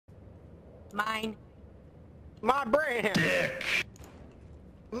Mine. My brand. Dick.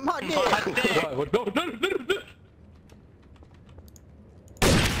 My dick. What? No, no, no, no.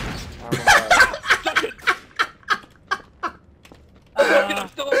 I'm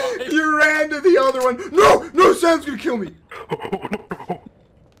still alive. You ran to the other one. No, no, Sam's gonna kill me. Oh,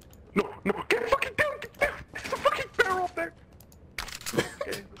 no, no, no, get fucking down, get down. There's a fucking barrel there.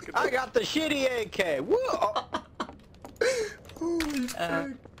 Okay, let's get I got the shitty AK. Whoa. Holy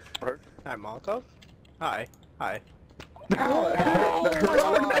frick. Hi, Molotov. Hi. Hi. that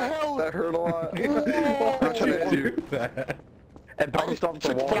hurt a lot. How can I do that? It bounced off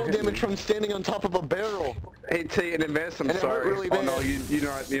the wall. Fall damage from standing on top of a barrel. Hey T, in advance, I'm And it hurt sorry. really Oh bad. no,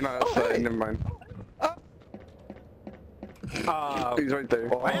 you're not outside. hey. Never mind. He's right there.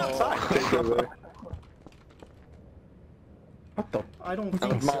 Why outside? What the? I don't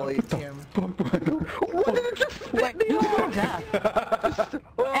think so, Molly. Tim. What did it just Wait, near death.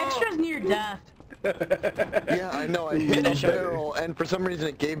 Extra's near death. Yeah, I know. I hit a barrel, and for some reason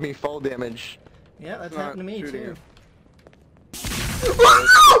it gave me fall damage. Yeah, that's Not happened to me shooting too. you.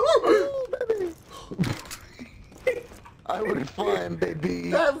 I would fine,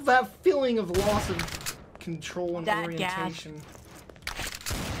 baby. That feeling of loss of control and That orientation.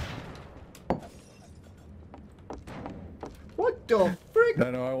 What the frick?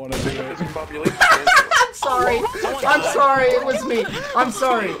 I know I want to do it. I'm sorry. I'm sorry. It was me. I'm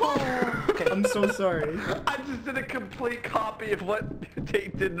sorry. I'm so sorry. I just did a complete copy of what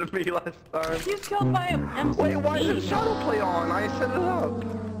Tate did to me last time. He was killed by an MC. Wait, why is the shadow play on? I set it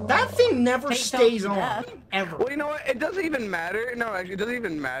up. That thing never Take stays them on, to death. ever. Well, you know what? It doesn't even matter. No, actually, it doesn't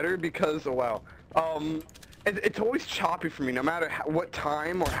even matter because, oh, wow. It's always choppy for me. No matter what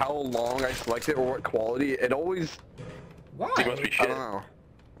time or how long I select it or what quality, it always. Why? I don't know.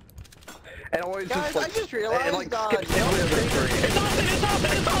 It always Guys, just like. I just realized, it, like, skips Dale every other is frame.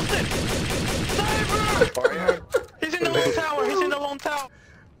 It's Austin! Oh, yeah. He's in the lone tower! He's in the lone tower!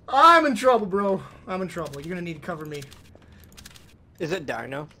 I'm in trouble, bro. I'm in trouble. You're gonna need to cover me. Is it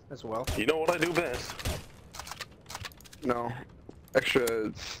Dino as well? You know what I do best? No.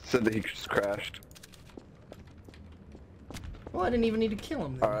 Extra said that he just crashed. Well, I didn't even need to kill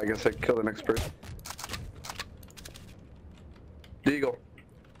him then. Alright, I guess I can kill the next person. Deagle.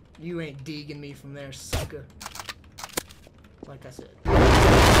 You ain't digging me from there, sucker. Like I said.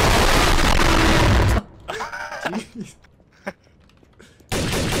 Jeez.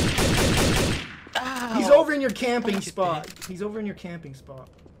 He's over in your camping spot. He's over in your camping spot.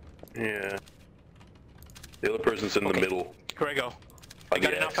 Yeah. The other person's in the middle. Grego, I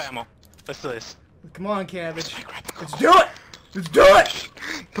got enough ammo. Let's do this. Come on, Cabbage. Let's do it! Let's do it!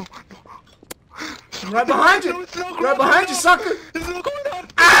 I'm right behind you! Right behind you, sucker! There's no going on!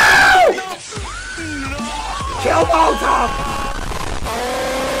 Ow! Kill Molotov!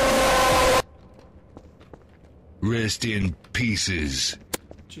 Rest in pieces.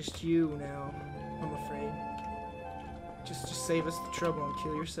 Just you now, I'm afraid. Just save us the trouble and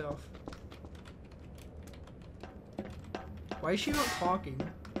kill yourself. Why is she not talking?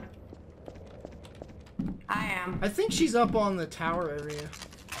 I am. I think she's up on the tower area.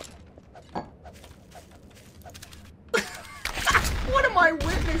 What am I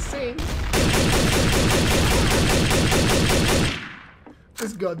witnessing?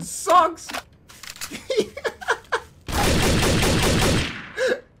 This gun sucks!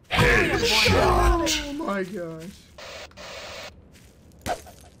 Headshot. Oh my gosh.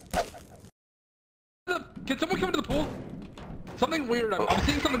 Can someone come to the pool? Something weird. I'm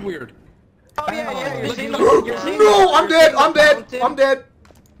seeing something weird. Oh yeah, you're seeing the No, I'm dead! I'm dead! I'm dead!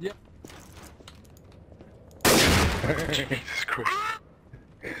 Yep. Jesus Christ.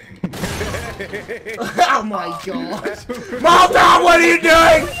 Oh my god! Molotov, what are you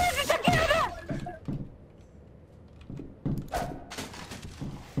doing?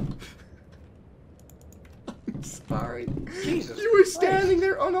 I'm sorry. Jesus You were standing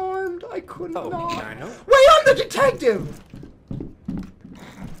there unarmed. I couldn't Oh, not. Dino? Wait, I'm the detective!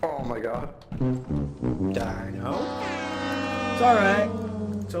 Oh my god. Dino? It's alright.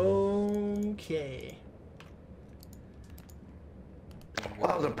 It's okay. Wow,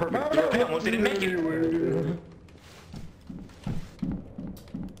 that was a perfect I almost didn't make it.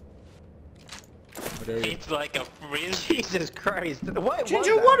 It's like a frisbee. Jesus Christ. What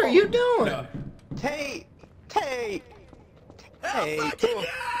Ginger, what are you doing? Tate! Tate! Tate!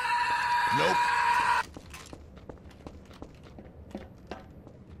 Nope.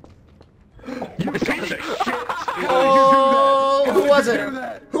 Oh, who was it?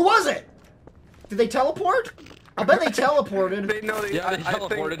 Who was it? Did they teleport? I bet they teleported. They know they. Yeah, they I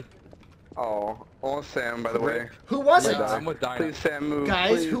think- teleported. Oh, Sam, by the way. Who was it? I'm with Dinah. Please, Sam, move. Guys,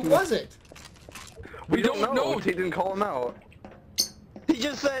 please who move. was it? We don't know. He didn't call him out. He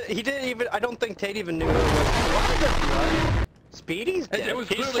just said he didn't even. I don't think Tate even knew it was. Speedy's dead. It was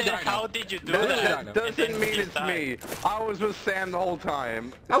He clearly said, Dino. "How did you do That that?" doesn't mean it's me. I was with Sam the whole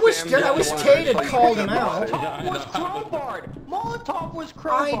time. I wish Tate had called him out. Molotov was crowbarred. Molotov was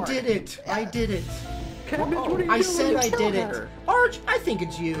crowbarred. I did it. I did it. What are you I doing said with I your did brother? it. Arch, I think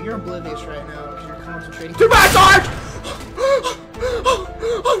it's you. You're oblivious right now because you're concentrating too much, Arch!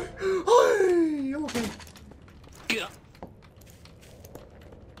 Okay. Yeah.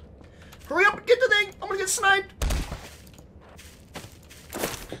 Hurry up and get the thing. I'm gonna get sniped.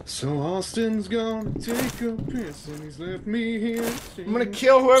 So Austin's gonna take a piss and he's left me here. I'm gonna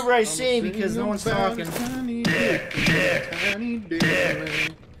kill whoever I see because no one's talking.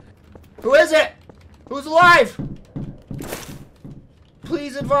 Who is it? Who's alive?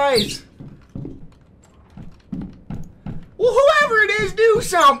 Please advise. Well, whoever it is, do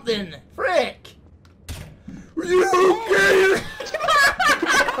something. Frick. You okay?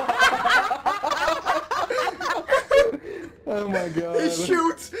 Oh my god. He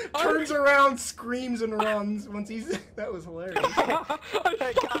shoots, turns around, screams, and runs. Once he's that was hilarious. Oh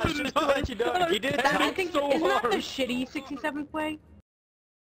my gosh, just to let you know, he did that. I think isn't that the shitty 67th way?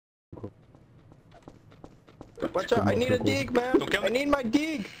 Watch out! I need a dig, man. I need my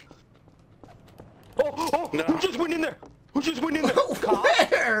dig. Oh! No. Who just went in there? Who just went in there?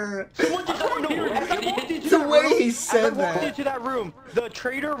 Where? Someone just went in there. As I walked into The that way room, he said as I walked that. into that room, the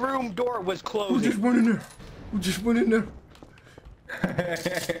trader room door was Who closing. just went in there? Who just went in there?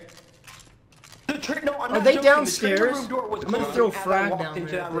 No, I'm Are not they joking. downstairs? The trader room door was I'm gonna closing throw as I frag walked down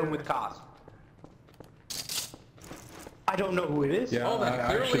into there. that room with Cos. I don't know who it is. Yeah,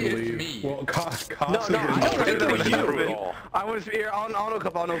 actually, well, Cost No, I don't think it was Never at you. all. I was here. I'll know a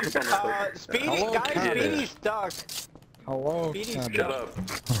couple. Speedy, Hello, guys, Cat. Speedy's stuck. hello. Speedy's Cat. Shut up.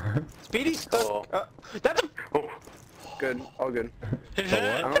 Speedy's Hello. stuck. That's a... Oh. Good. All good. Is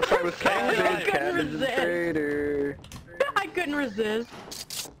that? I'm gonna start with I Cabbage. couldn't Cabbage is a resist. traitor. I couldn't resist.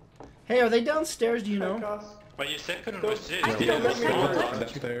 Hey, are they downstairs? Do you know? But you said couldn't resist. I couldn't resist.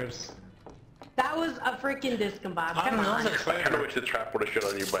 Downstairs. That was a freaking discombobulated. I don't Come know. on. That's I kind of wish the trap would have shut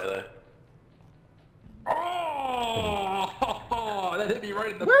on you by that. Oh, that hit me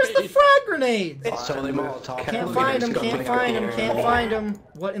right in the Where's the face. frag grenades? It's totally Molotov. Can't find them. Can't find them. Can't find them.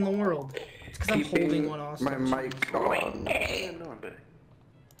 What in the world? It's because I'm holding one My also. mic on. No, but...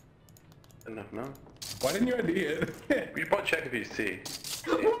 Enough, no? Why didn't you ID it? You should check if you see.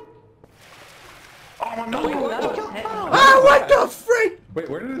 Oh my Oh, god! that was heavy. Ah, what the freak? Wait,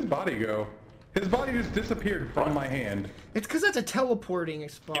 where did his body go? His body just disappeared from my hand. It's because that's a teleporting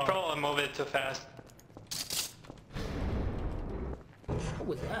spot. Probably move it too fast. What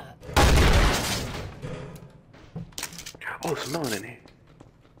was that? Oh, there's melon in here.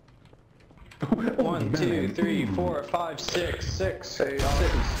 1, 2, 3, 4, 5, 6, 6,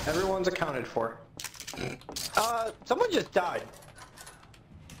 6. Everyone's accounted for. Someone just died.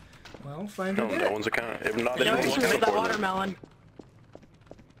 Well, find No, her no dead. one's accounted. If not, No, then it's one's true, that accounted for. watermelon.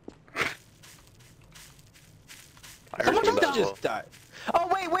 I Someone heard that else as well. just died. Oh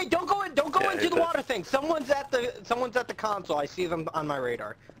wait, don't go in, don't go Yeah, into hit the that. water thing. Someone's at the console. I see them on my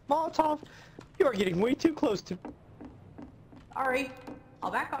radar. Molotov, you are getting way too close to. Alright,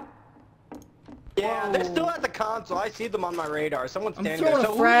 I'll back up. Yeah, they're still at the console. I see them on my radar. Someone's I'm standing throwing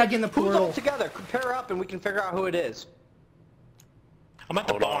there. a So frag in the Who's portal. all together? Pair up and we can figure out who it is. I'm at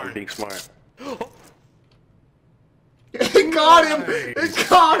the Hold on, I'm barn. being smart. It got him! It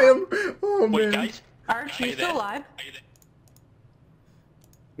got him! Oh Wait, man. guys. Arch, you still alive? Are you there?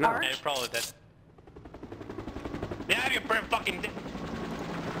 No. Arch? Yeah, you're probably dead. Yeah, you're pretty fucking dead.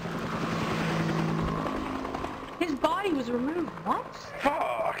 His body was removed. What?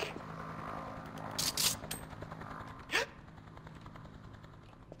 Fuck!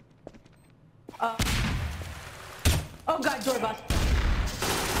 Oh god, door bust.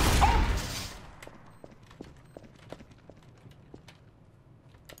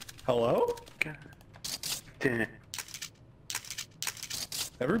 Hello? God damn it.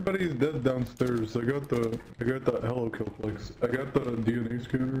 Everybody's dead downstairs. I got the hello Killflex. I got the DNA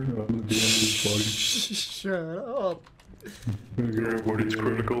scanner on the DNA's body. Shut up. Everybody's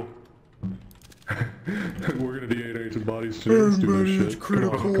critical. We're gonna DNA his body soon. Let's do this Everybody's shit. Come on,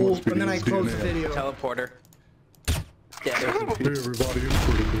 critical. Speedy, And then I let's close the DNA. video. Teleporter. Yeah, Hey, everybody is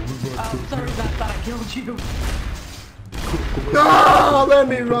critical. Oh, sorry, I thought I killed you. No, let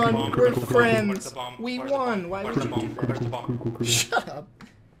me run. Come on, We're come on, friends. Where's the bomb? We Where's the won. bomb? Why Where's would the you bomb? do Where's the bomb? that? Shut up.